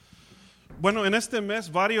Bueno, en este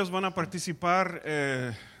mes varios van a participar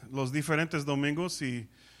los diferentes domingos y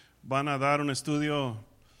van a dar un estudio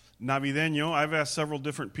navideño. I've asked several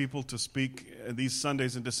different people to speak these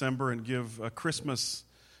Sundays in December and give a Christmas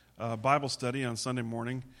Bible study on Sunday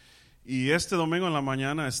morning. Y este domingo en la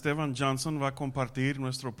mañana, Esteban Johnson va a compartir,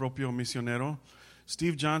 nuestro propio misionero.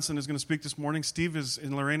 Steve Johnson is going to speak this morning. Steve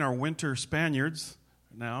and Lorraine are winter Spaniards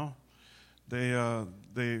now. They're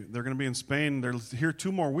going to be in Spain. They're here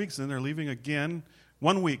 2 more weeks, then they're leaving again.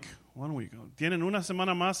 1 week. Tienen una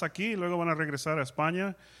semana más aquí, y luego van a regresar a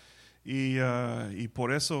España. Y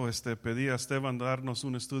por eso pedí a Esteban darnos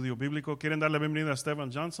un estudio bíblico. ¿Quieren darle bienvenida a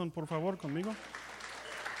Esteban Johnson, por favor, conmigo?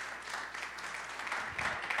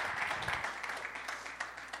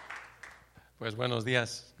 Pues buenos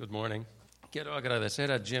días, good morning. Quiero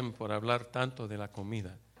agradecer a Jim por hablar tanto de la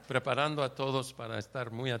comida, preparando a todos para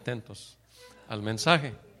estar muy atentos al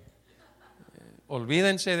mensaje.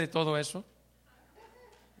 Olvídense de todo eso.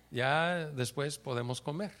 Ya después podemos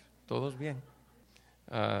comer, todos bien.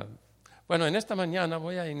 Bueno, en esta mañana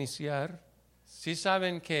voy a iniciar. ¿Sí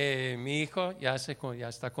saben que mi hijo ya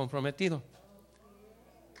está comprometido?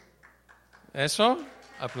 ¿Eso?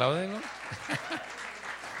 Apláudenlo.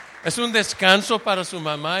 Es un descanso para su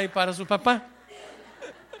mamá y para su papá.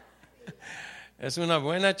 Es una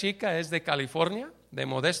buena chica, es de California, de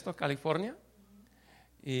Modesto, California.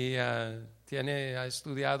 Y ha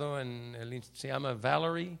estudiado se llama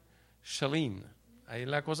Valerie Shalin. Ahí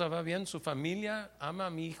la cosa va bien, su familia ama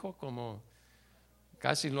a mi hijo como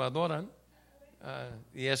casi lo adoran.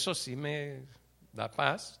 Y eso sí me da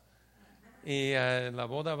paz. Y la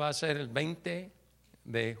boda va a ser el 20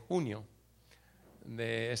 de junio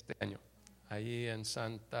de este año, ahí en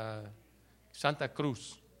Santa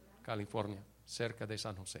Cruz, California, cerca de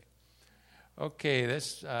San José. Okay,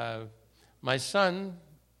 my son,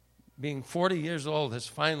 being 40 years old, has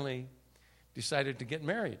finally decided to get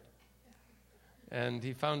married. And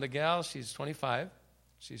he found a gal, she's 25,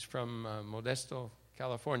 she's from Modesto,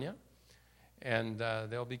 California, and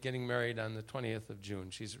they'll be getting married on the 20th of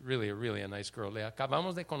June. She's really a nice girl. Le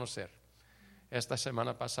acabamos de conocer esta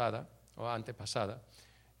semana pasada, o antepasada,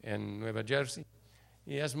 en Nueva Jersey,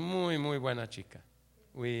 y es muy buena chica.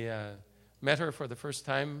 We met her for the first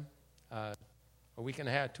time a week and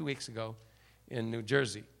a half, 2 weeks ago in New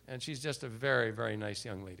Jersey, and she's just a very nice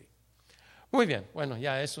young lady. Muy bien, bueno,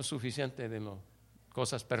 ya eso es suficiente de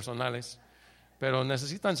cosas personales, pero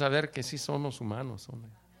necesitan saber que sí somos humanos,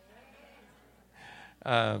 hombre.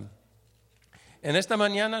 En esta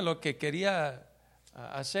mañana lo que quería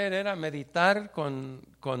hacer era meditar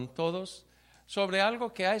con todos sobre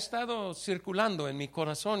algo que ha estado circulando en mi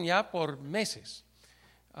corazón ya por meses.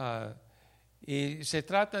 Y se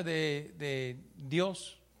trata de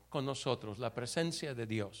Dios con nosotros, la presencia de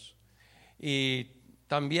Dios. Y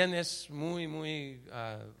también es muy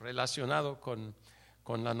relacionado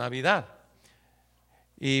con la Navidad.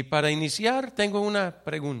 Y para iniciar tengo una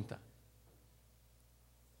pregunta.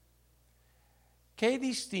 ¿Qué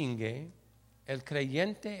distingue el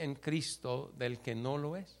creyente en Cristo del que no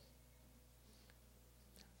lo es?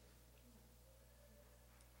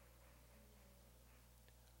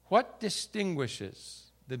 What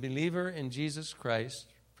distinguishes the believer in Jesus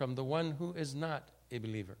Christ from the one who is not a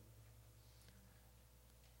believer?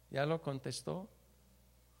 ¿Ya lo contestó?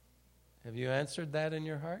 Have you answered that in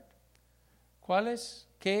your heart?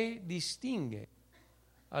 ¿Qué distingue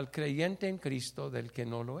al creyente en Cristo del que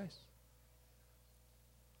no lo es?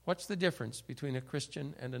 What's the difference between a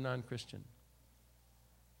Christian and a non-Christian?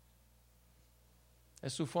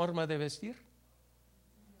 ¿Es su forma de vestir?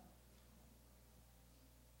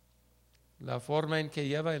 ¿La forma en que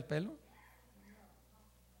lleva el pelo?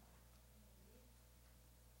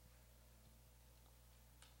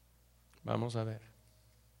 Vamos a ver.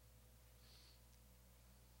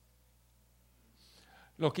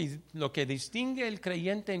 Lo que distingue el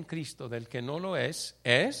creyente en Cristo del que no lo es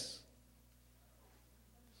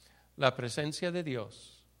la presencia de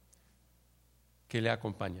Dios que le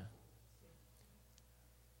acompaña.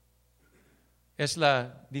 Es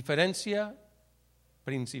la diferencia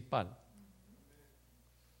principal.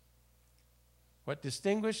 What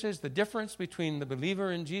distinguishes the difference between the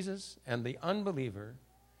believer in Jesus and the unbeliever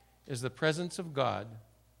is the presence of God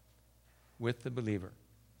with the believer.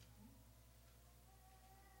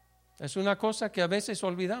 Es una cosa que a veces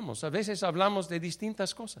olvidamos, a veces hablamos de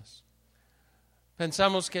distintas cosas.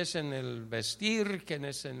 Pensamos que es en el vestir, que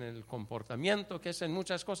es en el comportamiento, que es en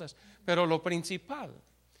muchas cosas, pero lo principal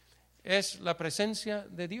es la presencia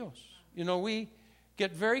de Dios. You know, we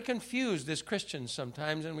get very confused as Christians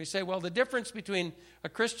sometimes, and we say, well, the difference between a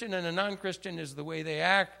Christian and a non-Christian is the way they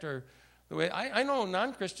act or I know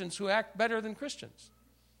non-Christians who act better than Christians.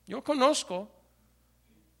 Yo conozco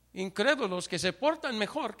incrédulos que se portan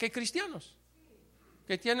mejor que cristianos,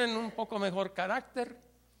 que tienen un poco mejor carácter.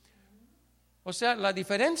 O sea, la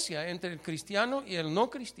diferencia entre el cristiano y el no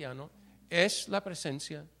cristiano es la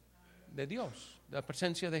presencia de Dios, la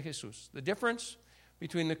presencia de Jesús. The difference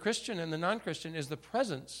between the Christian and the non-Christian is the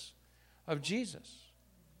presence of Jesus.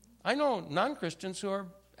 I know non-Christians who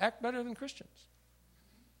act better than Christians.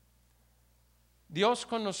 Dios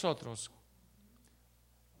con nosotros.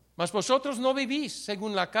 Mas vosotros no vivís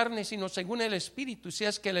según la carne, sino según el Espíritu, si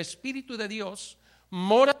es que el Espíritu de Dios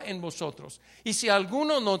mora en vosotros. Y si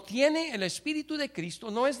alguno no tiene el Espíritu de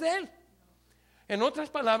Cristo, no es de él. En otras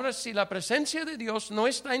palabras, si la presencia de Dios no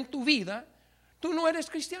está en tu vida, tú no eres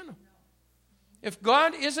cristiano. If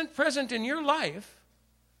God isn't present in your life,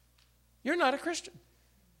 you're not a Christian.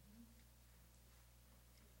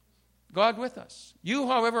 God with us. You,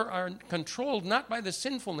 however, are controlled not by the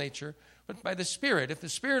sinful nature, but by the Spirit. If the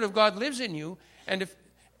Spirit of God lives in you, and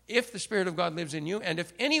if the Spirit of God lives in you, and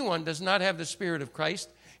if anyone does not have the Spirit of Christ,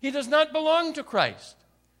 he does not belong to Christ.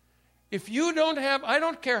 If you don't have, I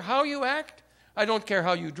don't care how you act, I don't care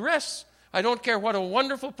how you dress, I don't care what a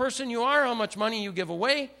wonderful person you are, how much money you give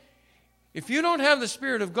away. If you don't have the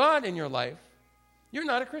Spirit of God in your life, you're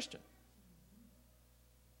not a Christian.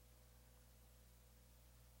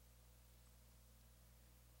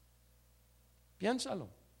 Piénsalo.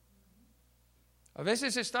 A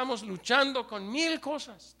veces estamos luchando con 1000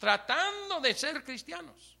 cosas, tratando de ser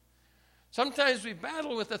cristianos. Sometimes we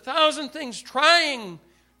battle with 1,000 things trying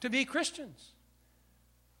to be Christians.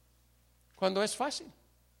 Cuando es fácil.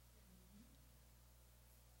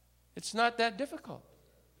 It's not that difficult.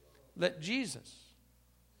 Let Jesus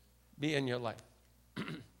be in your life.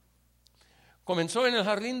 Comenzó en el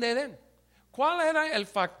jardín de Edén. ¿Cuál era el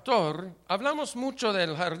factor? Hablamos mucho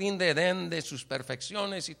del jardín de Edén, de sus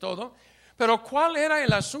perfecciones y todo, pero ¿cuál era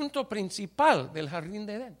el asunto principal del jardín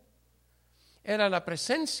de Edén? Era la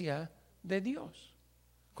presencia de Dios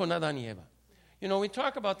con Adán y Eva. You know, we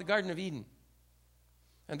talk about the Garden of Eden,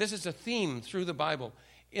 and this is a theme through the Bible.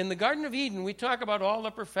 In the Garden of Eden, we talk about all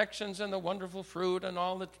the perfections and the wonderful fruit and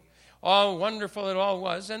all wonderful it all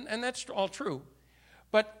was, and that's all true.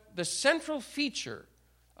 But the central feature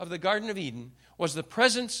of the Garden of Eden was the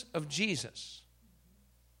presence of Jesus.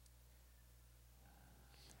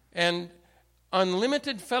 And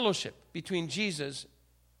unlimited fellowship between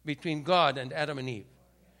God and Adam and Eve.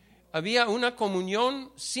 Había una comunión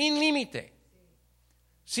sin límite,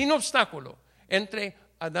 sin obstáculo, entre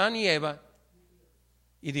Adán y Eva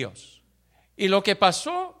y Dios. Y lo que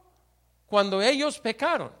pasó cuando ellos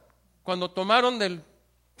pecaron, cuando tomaron del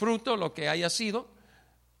fruto, lo que haya sido,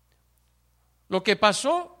 lo que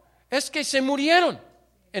pasó es que se murieron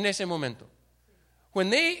en ese momento. When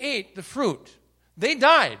they ate the fruit, they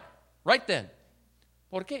died right then.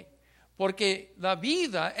 ¿Por qué? Porque la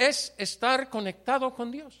vida es estar conectado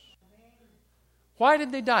con Dios. Why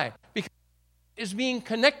did they die? Because it's being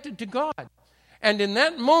connected to God. And in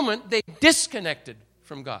that moment, they disconnected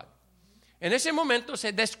from God. En ese momento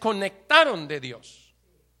se desconectaron de Dios.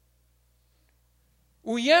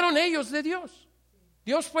 Huyeron ellos de Dios.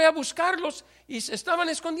 Dios fue a buscarlos y estaban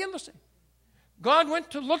escondiéndose. God went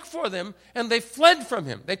to look for them and they fled from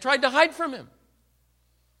him. They tried to hide from him.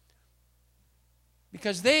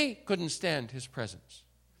 Because they couldn't stand his presence.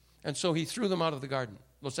 And so he threw them out of the garden.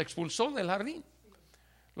 Los expulsó del jardín.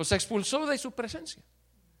 Los expulsó de su presencia.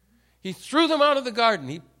 He threw them out of the garden.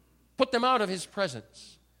 He put them out of his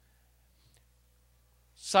presence.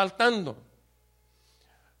 Saltando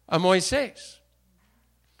a Moisés.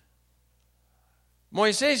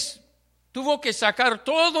 Moisés tuvo que sacar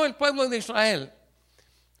todo el pueblo de Israel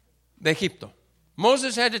de Egipto.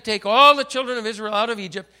 Moses had to take all the children of Israel out of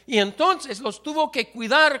Egypt, y entonces los tuvo que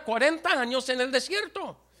cuidar 40 años en el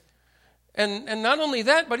desierto. And not only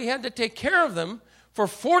that, but he had to take care of them for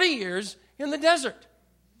 40 years in the desert.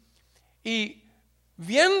 Y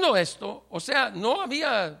viendo esto, o sea, no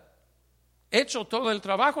había hecho todo el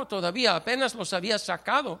trabajo todavía, apenas los había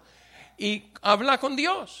sacado, y habla con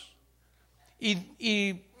Dios.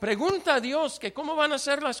 Y pregunta a Dios que cómo van a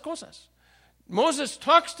ser las cosas. Moses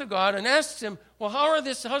talks to God and asks him, well, how's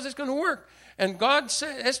this going to work? And God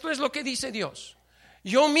says, esto es lo que dice Dios.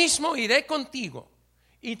 Yo mismo iré contigo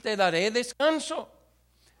y te daré descanso.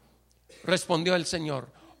 Respondió el Señor.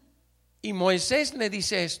 Y Moisés le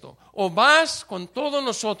dice esto, o vas con todos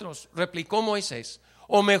nosotros, replicó Moisés,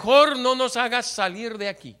 o mejor no nos hagas salir de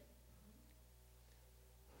aquí.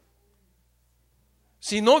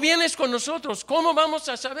 Si no vienes con nosotros, ¿cómo vamos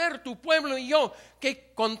a saber, tu pueblo y yo,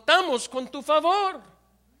 que contamos con tu favor?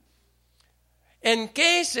 ¿En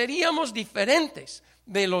qué seríamos diferentes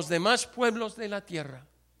de los demás pueblos de la tierra?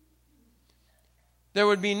 There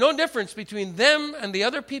would be no difference between them and the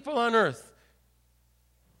other people on earth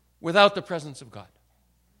without the presence of God.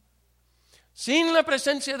 Sin la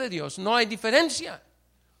presencia de Dios no hay diferencia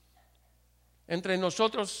entre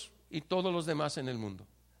nosotros y todos los demás en el mundo.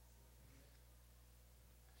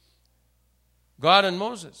 God and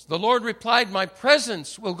Moses. The Lord replied, my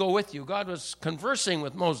presence will go with you. God was conversing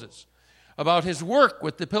with Moses about his work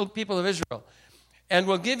with the people of Israel. And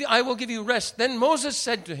I will give you rest. Then Moses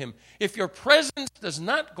said to him, if your presence does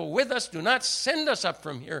not go with us, do not send us up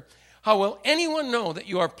from here. How will anyone know that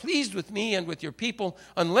you are pleased with me and with your people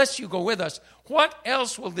unless you go with us? What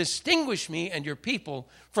else will distinguish me and your people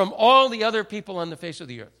from all the other people on the face of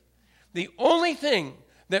the earth? The only thing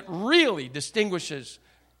that really distinguishes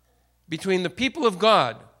between the people of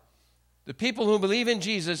God, the people who believe in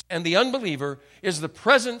Jesus, and the unbeliever is the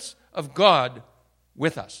presence of God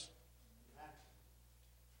with us.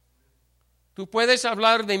 Tú puedes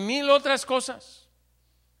hablar de mil otras cosas,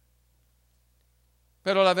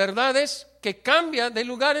 pero la verdad es que cambia de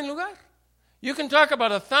lugar en lugar. You can talk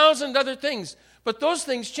about 1,000 other things, but those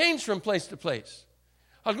things change from place to place.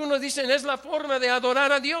 Algunos dicen, es la forma de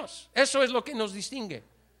adorar a Dios. Eso es lo que nos distingue.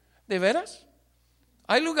 ¿De veras?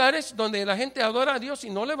 Hay lugares donde la gente adora a Dios y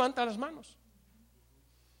no levanta las manos.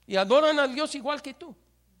 Y adoran a Dios igual que tú.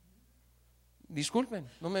 Disculpen,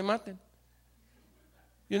 no me maten.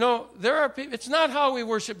 You know, there are people, it's not how we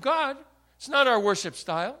worship God. It's not our worship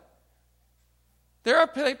style. There are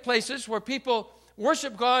places where people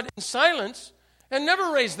worship God in silence and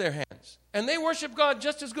never raise their hands. And they worship God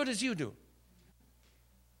just as good as you do.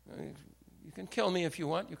 You can kill me if you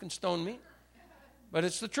want. You can stone me. But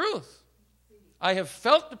it's the truth. I have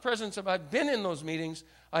felt the presence of, I've been in those meetings.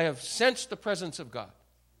 I have sensed the presence of God.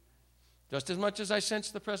 Just as much as I sense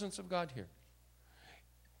the presence of God here.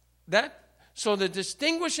 So the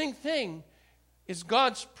distinguishing thing is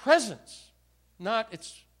God's presence, not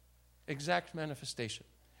its exact manifestation.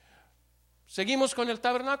 Seguimos con el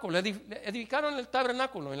tabernáculo. Edificaron el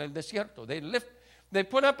tabernáculo en el desierto. They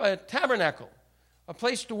put up a tabernacle, a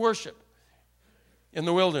place to worship in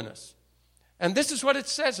the wilderness. And this is what it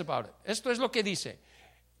says about it. Esto es lo que dice.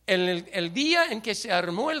 El día en que se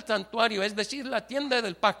armó el santuario, es decir, la tienda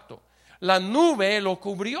del pacto, la nube lo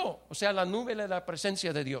cubrió, o sea, la nube de la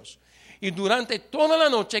presencia de Dios. Y durante toda la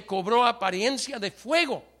noche cobró apariencia de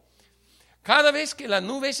fuego. Cada vez que la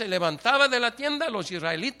nube se levantaba de la tienda, los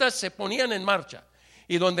israelitas se ponían en marcha.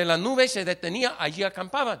 Y donde la nube se detenía, allí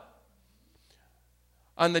acampaban.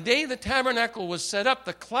 On the day the tabernacle was set up,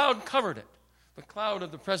 the cloud covered it, the cloud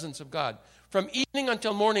of the presence of God. From evening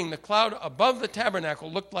until morning, the cloud above the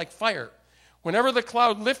tabernacle looked like fire. Whenever the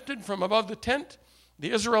cloud lifted from above the tent,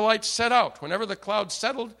 the Israelites set out. Whenever the cloud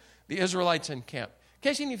settled, the Israelites encamped.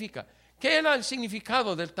 ¿Qué significa? ¿Qué era el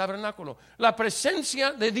significado del tabernáculo? La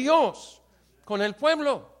presencia de Dios con el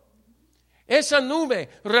pueblo. Esa nube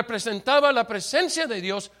representaba la presencia de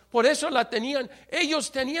Dios, por eso la tenían.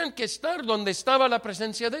 Ellos tenían que estar donde estaba la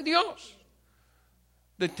presencia de Dios.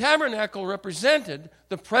 The tabernacle represented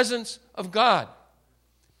the presence of God.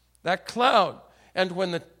 That cloud. And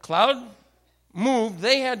when the cloud moved,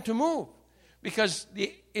 they had to move. Because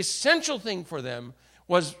the essential thing for them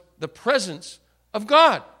was the presence of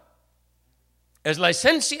God. Es la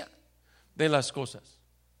esencia de las cosas.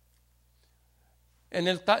 En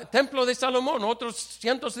el templo de Salomón, otros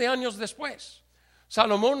cientos de años después,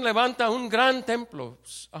 Salomón levanta un gran templo.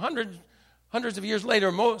 Hundreds of years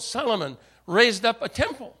later, Solomon raised up a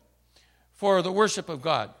temple for the worship of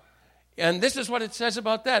God. And this is what it says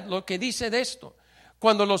about that. Lo que dice de esto.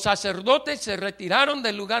 Cuando los sacerdotes se retiraron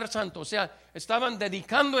del lugar santo, o sea, estaban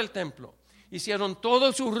dedicando el templo, hicieron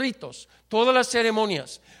todos sus ritos, todas las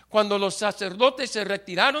ceremonias. Cuando los sacerdotes se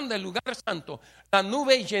retiraron del lugar santo, la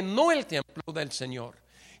nube llenó el templo del Señor.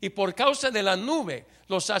 Y por causa de la nube,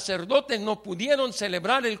 los sacerdotes no pudieron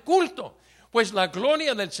celebrar el culto, pues la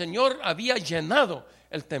gloria del Señor había llenado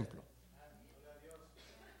el templo.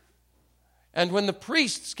 And when the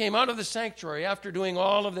priests came out of the sanctuary after doing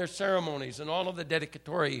all of their ceremonies and all of the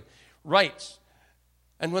dedicatory rites,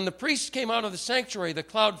 and when the priests came out of the sanctuary, the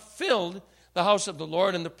cloud filled the house of the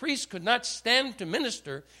Lord, and the priests could not stand to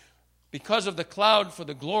minister because of the cloud, for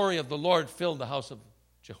the glory of the Lord filled the house of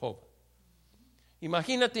Jehovah.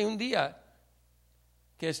 Imagínate un día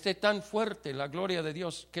que esté tan fuerte la gloria de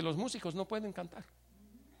Dios que los músicos no pueden cantar.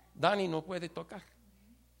 Dani no puede tocar.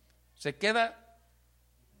 Se queda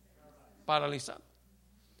paralizado.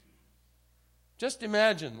 Just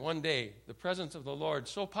imagine one day the presence of the Lord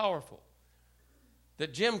so powerful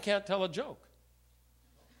that Jim can't tell a joke.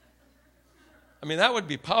 I mean, that would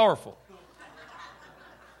be powerful.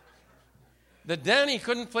 that Danny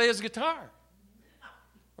couldn't play his guitar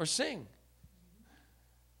or sing.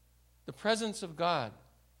 The presence of God.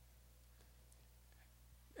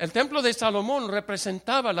 El templo de Salomón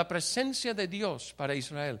representaba la presencia de Dios para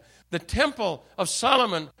Israel. The temple of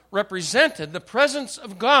Solomon represented the presence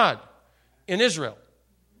of God in Israel.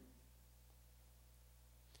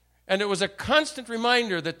 And it was a constant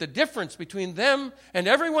reminder that the difference between them and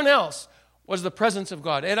everyone else was the presence of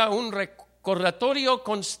God. Era un recordatorio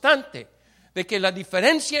constante de que la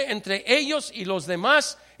diferencia entre ellos y los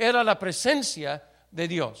demás era la presencia de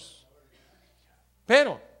Dios.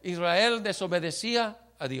 Pero Israel desobedecía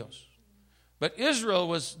a Dios. But Israel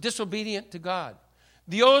was disobedient to God.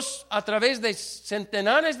 Dios, a través de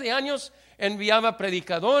centenares de años, enviaba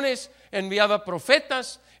predicadores, enviaba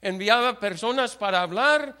profetas, enviaba personas para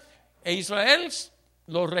hablar, e Israel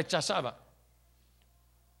lo rechazaba.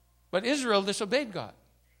 But Israel disobeyed God.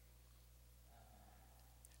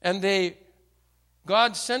 And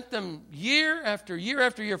God sent them year after year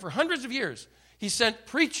after year, for hundreds of years. He sent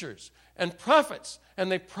preachers and prophets,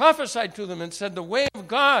 and they prophesied to them and said, the way of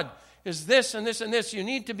God is this and this and this. You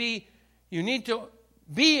need to be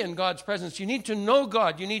in God's presence. You need to know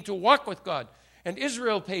God. You need to walk with God. And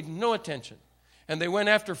Israel paid no attention. And they went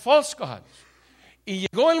after false gods. Y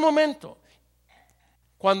llegó el momento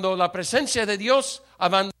cuando la presencia de Dios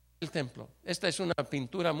abandonó el templo. Esta es una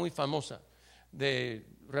pintura muy famosa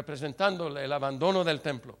representando el abandono del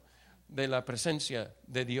templo, de la presencia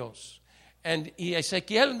de Dios. Y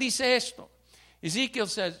Ezequiel dice esto. Ezekiel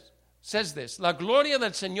says this. La gloria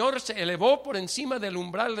del Señor se elevó por encima del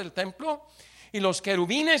umbral del templo y los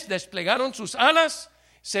querubines desplegaron sus alas,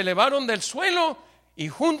 se elevaron del suelo y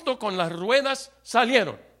junto con las ruedas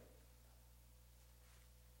salieron.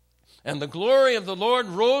 And the glory of the Lord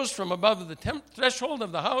rose from above the threshold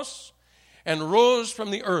of the house and rose from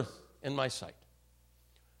the earth in my sight.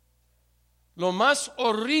 Lo más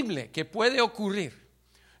horrible que puede ocurrir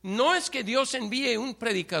no es que Dios envíe un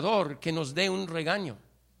predicador que nos dé un regaño.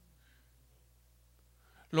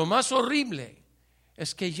 Lo más horrible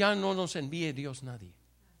es que ya no nos envíe Dios nadie.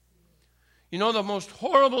 You know, the most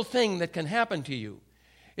horrible thing that can happen to you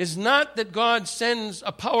is not that God sends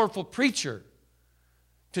a powerful preacher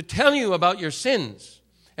to tell you about your sins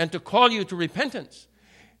and to call you to repentance.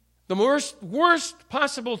 The worst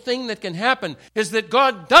possible thing that can happen is that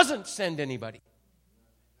God doesn't send anybody.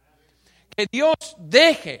 Que Dios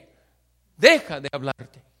deja de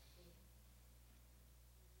hablarte.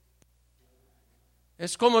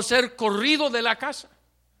 Es como ser corrido de la casa.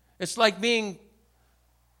 It's like being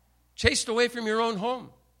chased away from your own home,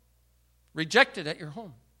 rejected at your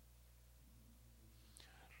home.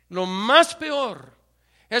 Lo más peor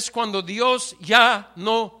es cuando Dios ya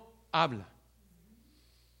no habla.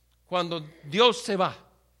 Cuando Dios se va.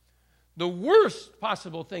 The worst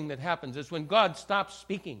possible thing that happens is when God stops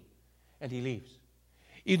speaking and He leaves.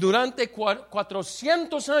 Y durante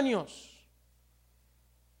 400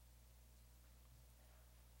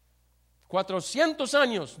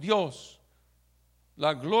 años, Dios,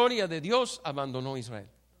 la gloria de Dios abandonó Israel.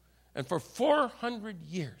 And for 400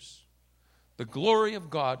 years, the glory of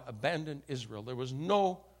God abandoned Israel. There was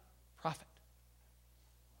no prophet.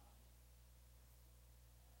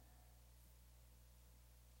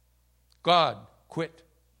 God quit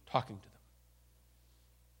talking to them.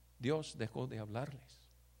 Dios dejó de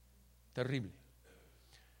hablarles. Terrible.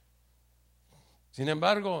 Sin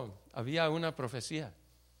embargo, había una profecía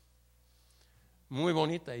muy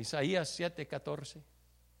bonita, Isaías 7:14.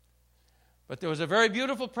 But there was a very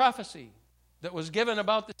beautiful prophecy that was given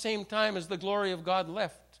about the same time as the glory of God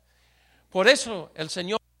left. Por eso el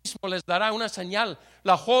Señor mismo les dará una señal.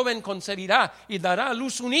 La joven concebirá y dará a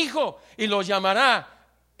luz un hijo y lo llamará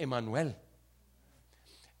Emmanuel.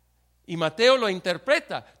 Y Mateo lo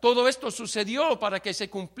interpreta. Todo esto sucedió para que se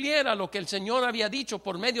cumpliera lo que el Señor había dicho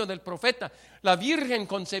por medio del profeta. La virgen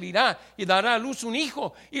concebirá y dará a luz un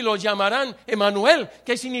hijo y lo llamarán Emmanuel,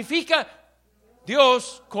 que significa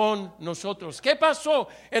Dios con nosotros. ¿Qué pasó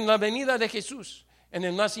en la venida de Jesús? En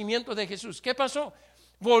el nacimiento de Jesús. ¿Qué pasó?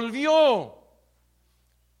 Volvió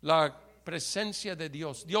la presencia de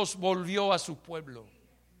Dios. Dios volvió a su pueblo.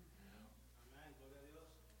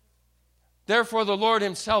 Therefore the Lord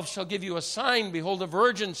Himself shall give you a sign. Behold, a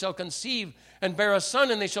virgin shall conceive and bear a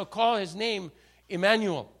son, and they shall call His name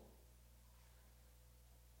Emmanuel.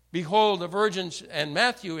 Behold, a virgin, and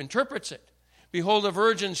Matthew interprets it. Behold, a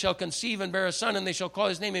virgin shall conceive and bear a son, and they shall call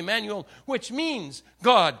His name Emmanuel, which means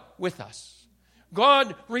God with us.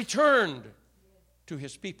 God returned to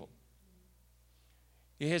His people.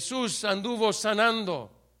 Y Jesús anduvo sanando.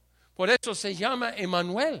 Por eso se llama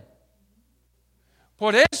Emmanuel.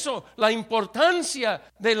 Por eso la importancia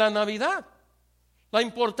de la Navidad. la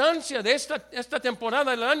importancia de esta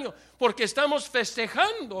temporada del año, porque estamos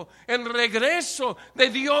festejando el regreso de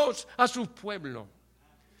Dios a su pueblo.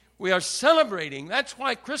 We are celebrating. That's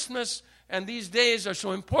why Christmas and these days are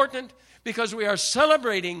so important, because we are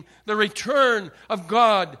celebrating the return of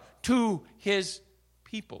God to His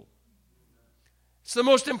people. It's the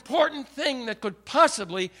most important thing that could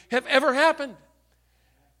possibly have ever happened.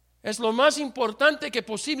 Es lo más importante que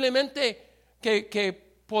posiblemente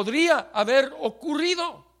que podría haber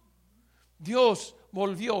ocurrido. Dios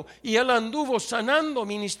volvió y Él anduvo sanando,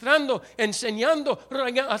 ministrando, enseñando,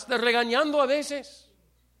 hasta regañando a veces,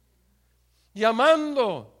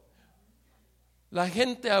 llamando la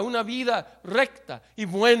gente a una vida recta y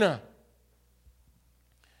buena.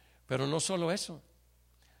 Pero no solo eso,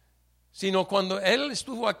 sino cuando Él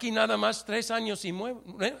estuvo aquí nada más 3 años y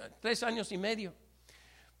medio.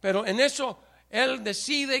 Pero en eso Él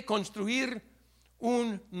decide construir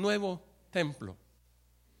un nuevo templo.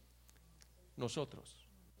 Nosotros.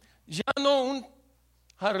 Ya no un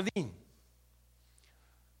jardín.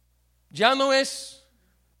 Ya no es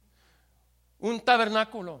un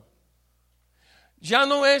tabernáculo. Ya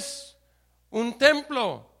no es un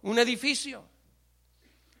templo, un edificio.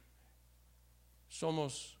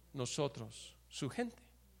 Somos nosotros, su gente.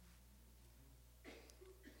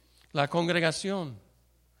 La congregación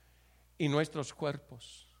y nuestros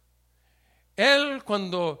cuerpos.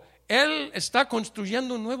 Cuando Él está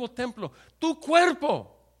construyendo un nuevo templo, tu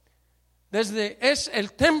cuerpo es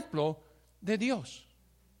el templo de Dios.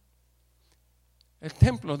 El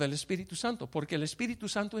templo del Espíritu Santo, porque el Espíritu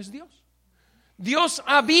Santo es Dios. Dios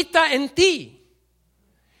habita en ti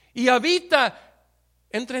y habita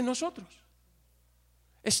entre nosotros.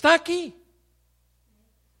 Está aquí.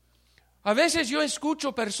 A veces yo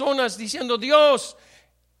escucho personas diciendo, Dios,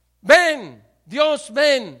 ven, Dios,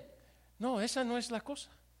 ven. No, esa no es la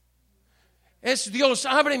cosa. Es Dios,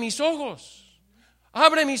 abre mis ojos,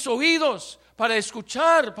 abre mis oídos para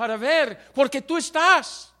escuchar, para ver, porque tú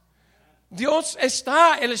estás. Dios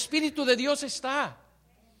está, el Espíritu de Dios está.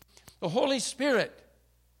 The Holy Spirit,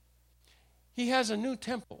 He has a new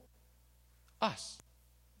temple. Us.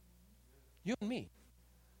 You and me.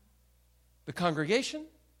 The congregation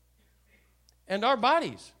and our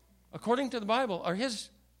bodies, according to the Bible, are His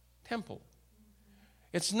temple.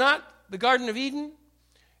 It's not the Garden of Eden.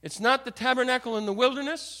 It's not the tabernacle in the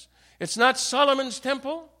wilderness. It's not Solomon's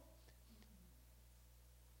temple.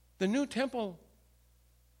 The new temple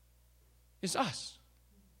is us.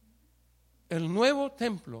 El nuevo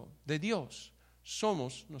templo de Dios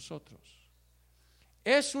somos nosotros.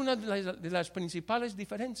 Es una de las principales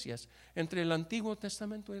diferencias entre el Antiguo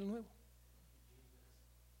Testamento y el Nuevo.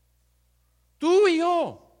 Tú y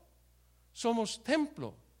yo somos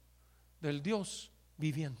templo del Dios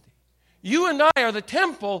viviente. You and I are the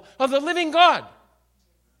temple of the living God.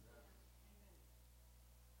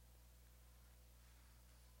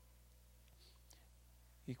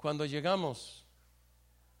 Y cuando llegamos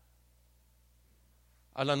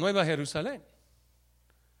a la Nueva Jerusalén,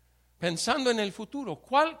 pensando en el futuro,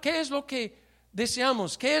 ¿qué es lo que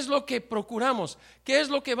deseamos? ¿Qué es lo que procuramos? ¿Qué es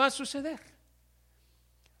lo que va a suceder?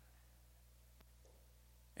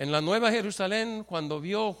 En la Nueva Jerusalén, cuando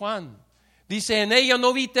vio Juan, dice, en ella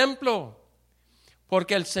no vi templo,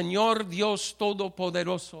 porque el Señor Dios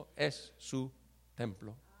Todopoderoso es su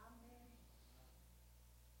templo.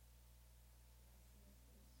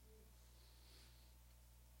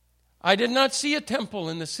 I did not see a temple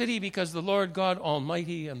in the city because the Lord God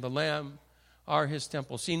Almighty and the Lamb are His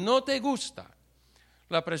temple. Si no te gusta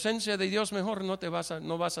la presencia de Dios, mejor no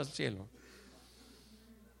vas al cielo,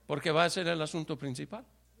 porque va a ser el asunto principal.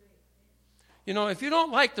 You know, if you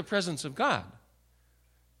don't like the presence of God,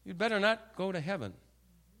 you'd better not go to heaven,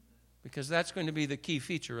 because that's going to be the key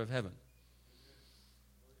feature of heaven.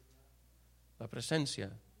 La presencia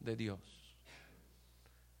de Dios.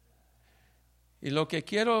 Y lo que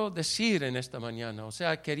quiero decir en esta mañana, o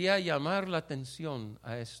sea, quería llamar la atención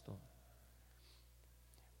a esto,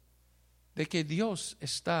 de que Dios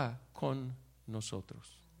está con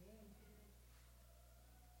nosotros.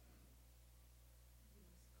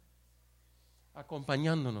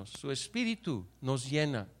 Acompañándonos, su Espíritu nos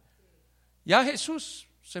llena. Ya Jesús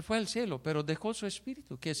se fue al cielo, pero dejó su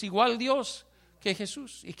Espíritu, que es igual Dios que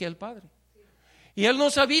Jesús y que el Padre. Y Él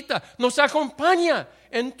nos habita, nos acompaña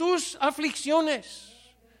en tus aflicciones,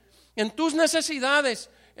 en tus necesidades,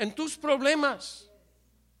 en tus problemas,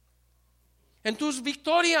 en tus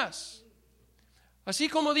victorias. Así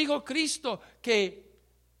como dijo Cristo que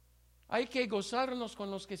hay que gozarnos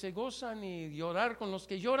con los que se gozan y llorar con los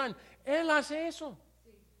que lloran, Él hace eso.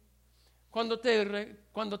 Cuando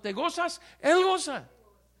te gozas, Él goza.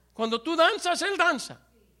 Cuando tú danzas, Él danza.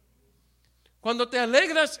 Cuando te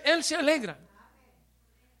alegras, Él se alegra.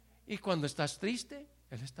 Y cuando estás triste,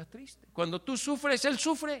 Él está triste. Cuando tú sufres, Él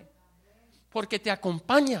sufre. Porque te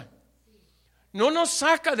acompaña. No nos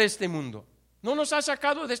saca de este mundo. No nos ha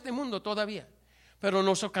sacado de este mundo todavía. Pero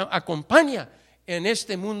nos acompaña en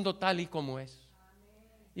este mundo tal y como es.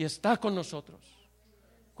 Y está con nosotros.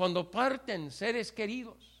 Cuando parten seres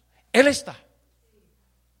queridos, Él está.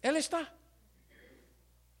 Él está.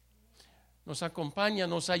 Nos acompaña,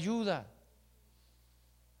 nos ayuda.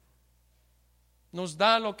 Nos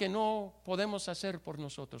da lo que no podemos hacer por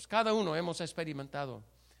nosotros. Cada uno hemos experimentado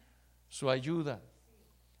su ayuda.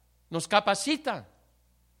 Nos capacita.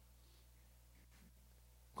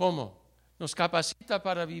 ¿Cómo? Nos capacita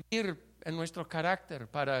para vivir en nuestro carácter,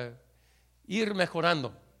 para ir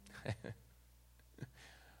mejorando.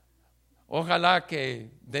 Ojalá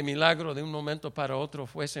que de milagro de un momento para otro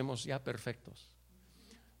fuésemos ya perfectos.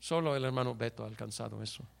 Solo el hermano Beto ha alcanzado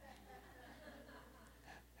eso.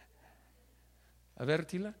 A ver,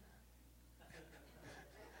 Tila.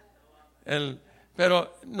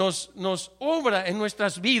 Pero nos obra en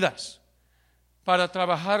nuestras vidas para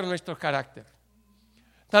trabajar nuestro carácter.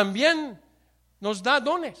 También nos da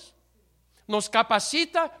dones. Nos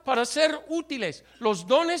capacita para ser útiles. Los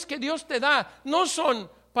dones que Dios te da no son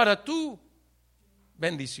para tu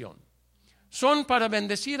bendición. Son para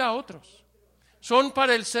bendecir a otros. Son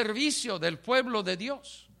para el servicio del pueblo de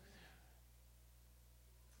Dios.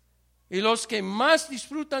 Y los que más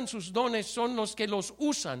disfrutan sus dones son los que los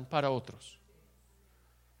usan para otros.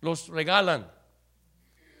 Los regalan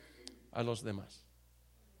a los demás.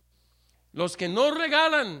 Los que no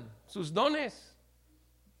regalan sus dones,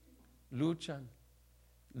 luchan.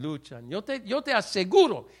 Yo te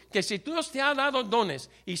aseguro que si Dios te ha dado dones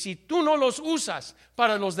y si tú no los usas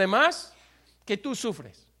para los demás, que tú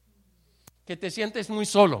sufres, que te sientes muy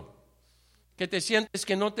solo, que te sientes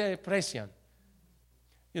que no te aprecian.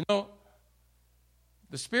 You know,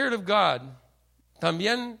 the Spirit of God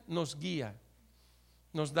también nos guía,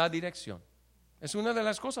 nos da dirección. Es una de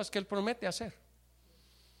las cosas que Él promete hacer.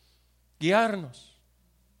 Guiarnos,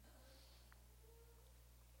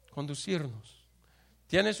 conducirnos.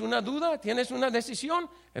 ¿Tienes una duda? ¿Tienes una decisión?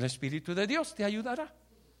 El Espíritu de Dios te ayudará.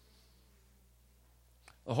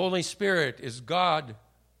 The Holy Spirit is God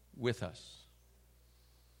with us.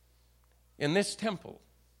 In this temple,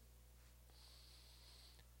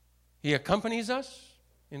 He accompanies us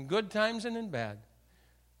in good times and in bad.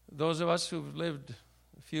 Those of us who've lived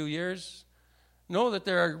a few years know that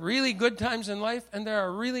there are really good times in life and there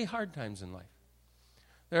are really hard times in life.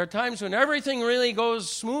 There are times when everything really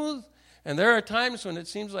goes smooth, and there are times when it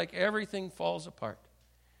seems like everything falls apart.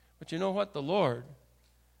 But you know what? The Lord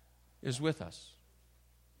is with us.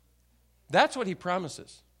 That's what He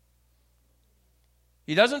promises.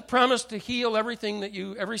 He doesn't promise to heal every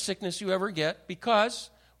sickness you ever get, because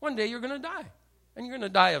one day you're going to die. And you're going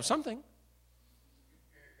to die of something.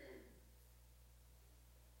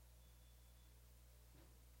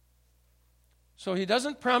 So He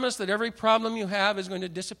doesn't promise that every problem you have is going to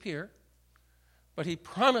disappear, but He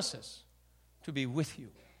promises to be with you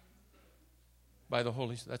by the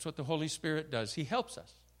Holy Spirit. That's what the Holy Spirit does. He helps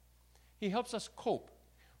us. He helps us cope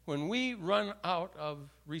when we run out of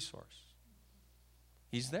resource.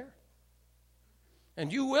 He's there.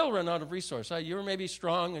 And you will run out of resource. You're maybe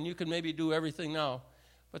strong and you can maybe do everything now,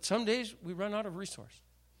 but some days we run out of resource,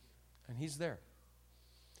 and He's there.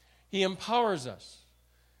 He empowers us.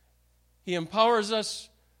 He empowers us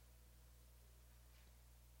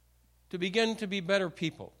to begin to be better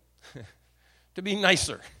people, to be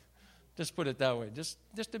nicer. Just put it that way. Just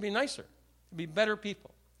to be nicer, to be better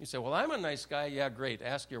people. You say, well, I'm a nice guy. Yeah, great.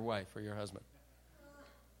 Ask your wife or your husband.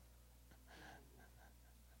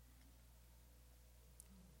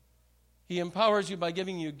 He empowers you by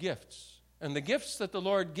giving you gifts. And the gifts that the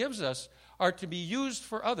Lord gives us are to be used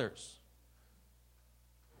for others.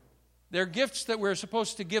 They're gifts that we're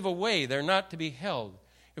supposed to give away. They're not to be held.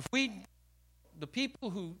 The people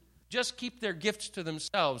who just keep their gifts to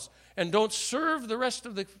themselves and don't serve the rest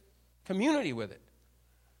of the community with it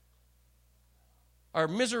are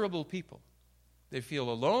miserable people. They feel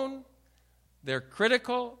alone. They're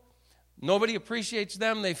critical. Nobody appreciates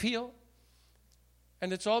them, they feel.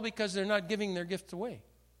 And it's all because they're not giving their gifts away.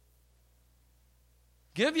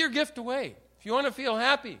 Give your gift away. If you want to feel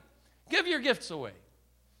happy, give your gifts away.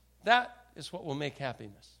 That is what will make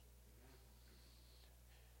happiness.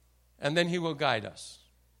 And then He will guide us,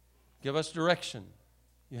 give us direction.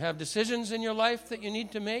 You have decisions in your life that you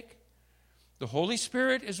need to make. The Holy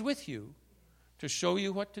Spirit is with you to show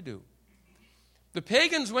you what to do. The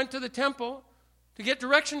pagans went to the temple to get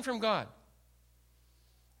direction from God.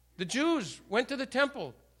 The Jews went to the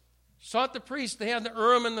temple, sought the priest. They had the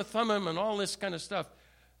Urim and the Thummim and all this kind of stuff.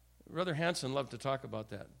 Brother Hansen loved to talk about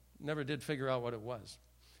that. Never did figure out what it was.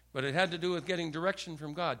 But it had to do with getting direction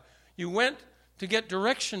from God. You went to get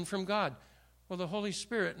direction from God. Well, the Holy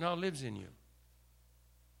Spirit now lives in you.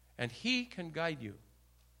 And He can guide you.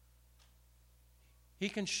 He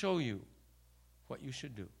can show you what you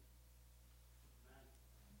should do.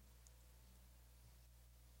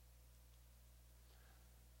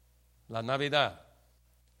 La Navidad.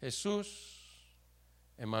 Jesús,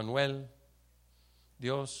 Emmanuel,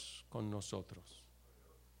 Dios con nosotros.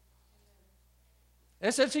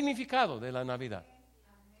 Es el significado de la Navidad.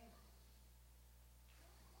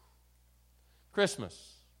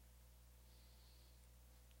 Christmas.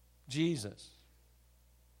 Jesus.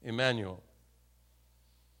 Emmanuel.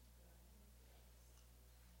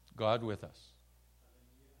 God with us.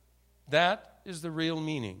 That is the real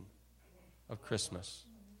meaning of Christmas.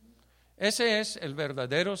 Ese es el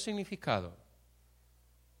verdadero significado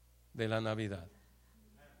de la Navidad.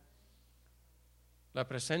 La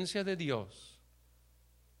presencia de Dios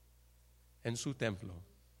en su templo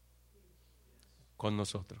con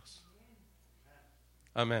nosotros.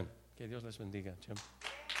 Amén. Que Dios les bendiga.